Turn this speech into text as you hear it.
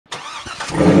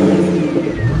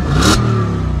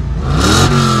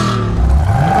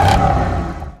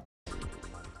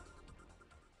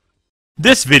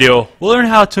this video, we'll learn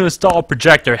how to install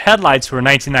projector headlights for a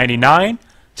 1999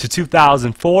 to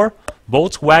 2004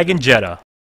 Volkswagen Jetta.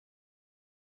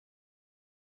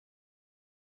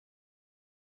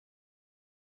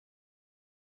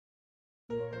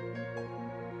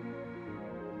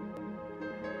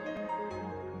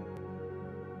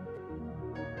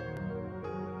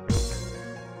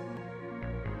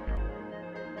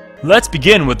 Let's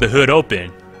begin with the hood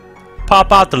open.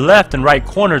 Pop out the left and right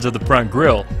corners of the front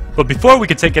grille, but before we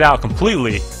can take it out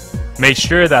completely, make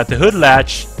sure that the hood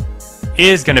latch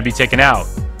is going to be taken out.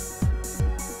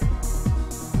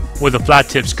 With a flat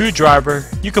tip screwdriver,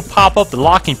 you can pop up the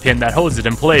locking pin that holds it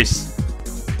in place.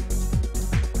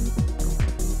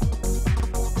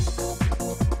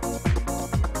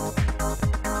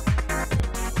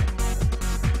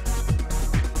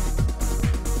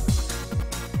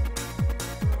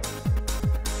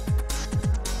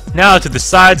 Now to the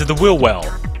sides of the wheel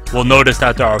well. We'll notice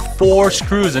that there are 4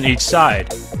 screws on each side.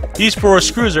 These 4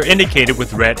 screws are indicated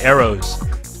with red arrows.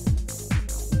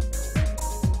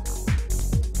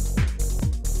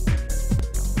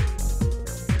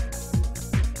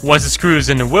 Once the screws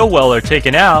in the wheel well are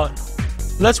taken out,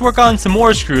 let's work on some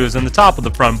more screws on the top of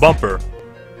the front bumper.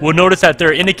 We'll notice that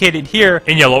they're indicated here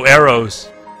in yellow arrows.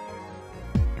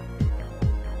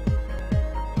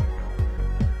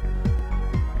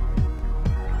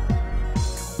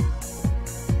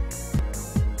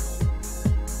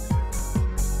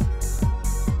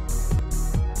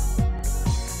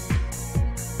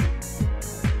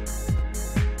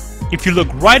 If you look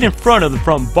right in front of the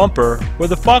front bumper, where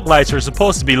the fog lights are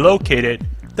supposed to be located,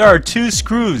 there are 2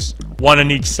 screws, one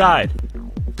on each side.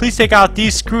 Please take out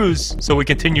these screws so we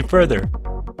continue further.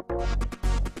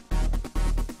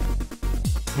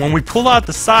 When we pull out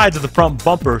the sides of the front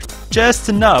bumper just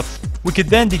enough, we could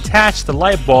then detach the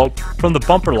light bulb from the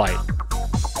bumper light.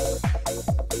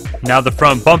 Now the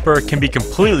front bumper can be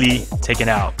completely taken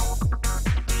out.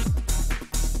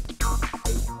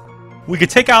 We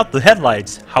could take out the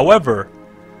headlights, however,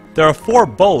 there are 4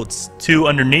 bolts, 2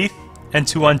 underneath and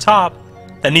 2 on top,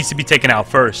 that needs to be taken out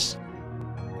first.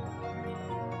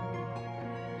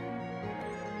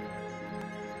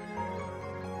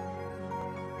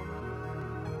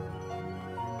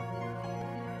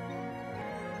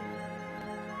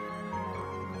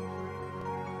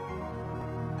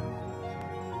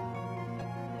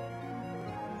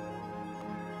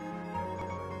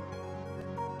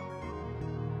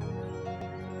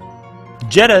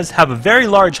 Jettas have a very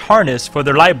large harness for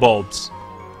their light bulbs.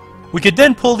 We could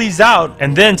then pull these out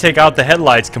and then take out the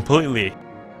headlights completely.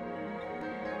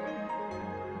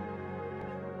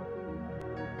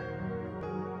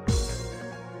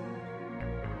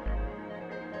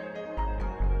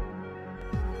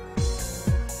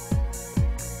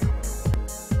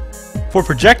 For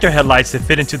projector headlights to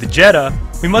fit into the Jetta,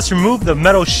 we must remove the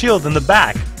metal shield in the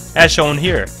back, as shown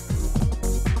here.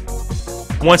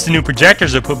 Once the new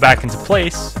projectors are put back into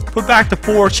place, put back the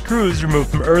 4 screws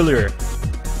removed from earlier.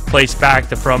 Place back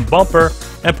the front bumper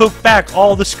and put back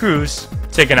all the screws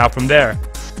taken out from there.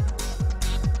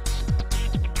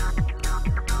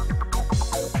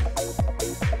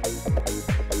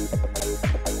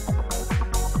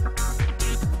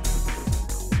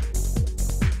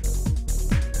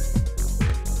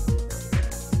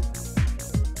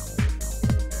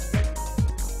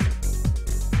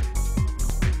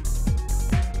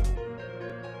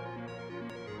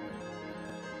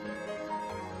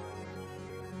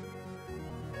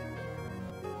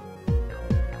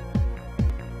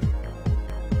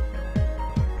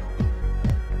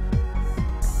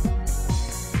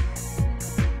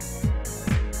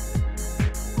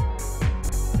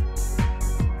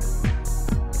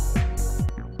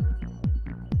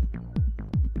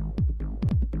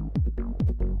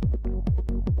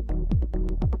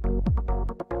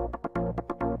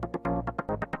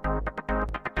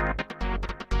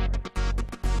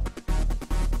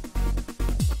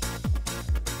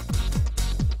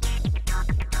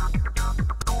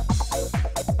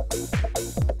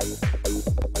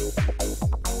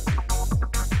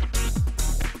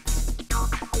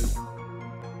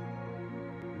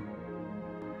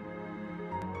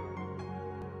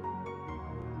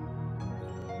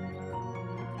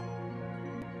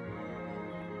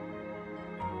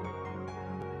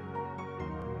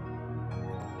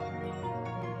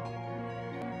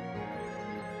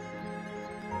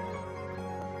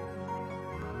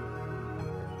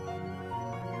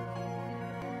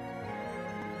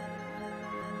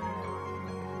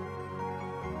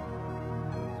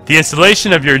 The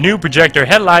installation of your new projector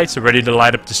headlights are ready to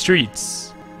light up the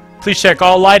streets. Please check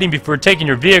all lighting before taking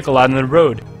your vehicle out on the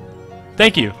road.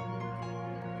 Thank you.